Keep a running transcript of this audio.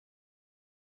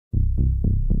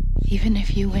Even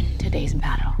if you win today's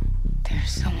battle,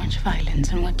 there's so much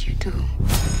violence in what you do. Look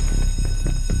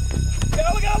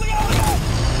out, look out, look out, look out!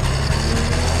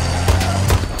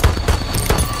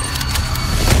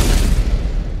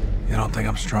 You don't think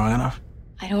I'm strong enough?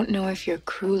 I don't know if you're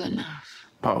cruel enough.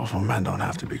 Powerful men don't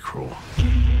have to be cruel.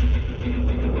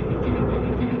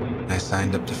 I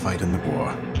signed up to fight in the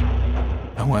war.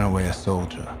 I went away a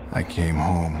soldier. I came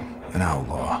home an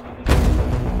outlaw.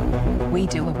 We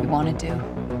do what we want to do.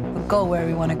 We'll go where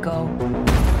we want to go.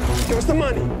 Give us the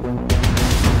money.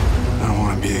 I don't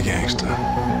want to be a gangster.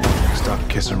 I stopped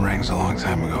kissing rings a long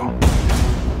time ago.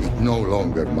 It no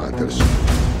longer matters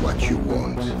what you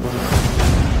want.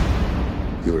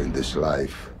 You're in this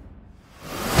life.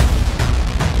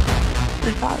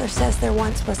 My father says there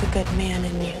once was a good man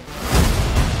in you.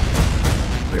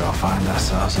 We all find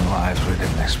ourselves in lives we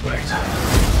didn't expect.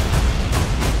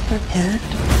 Repent.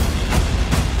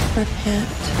 Repent.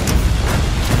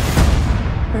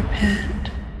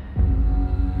 Repent.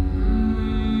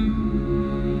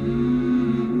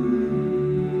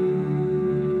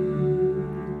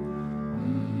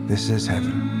 This is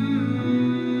heaven.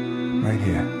 Right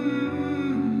here.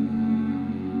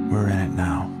 We're in it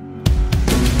now.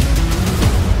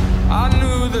 I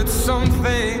knew that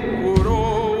something would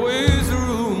always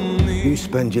rule me. You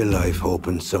spend your life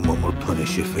hoping someone will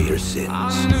punish you for your sins.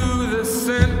 I knew the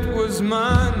scent was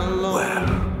mine alone.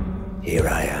 Well, here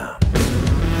I am.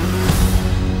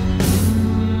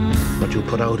 What you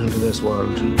put out into this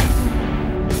world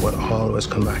will always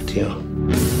come back to you.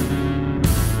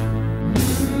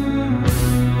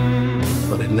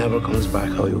 But it never comes back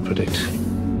how you predict.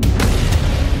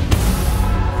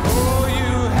 All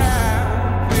you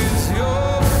have is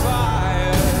your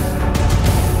fire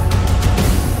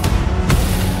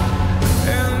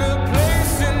and the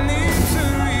place you need to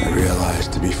reach. I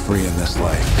realized to be free in this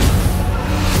life,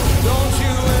 Don't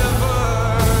you ever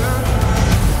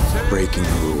breaking the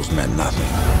rules meant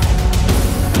nothing.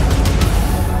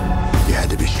 You had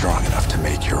to be strong enough to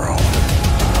make your own.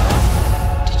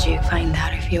 Did you find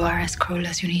out if you are as cruel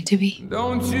as you need to be?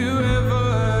 Don't you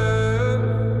ever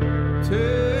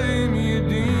take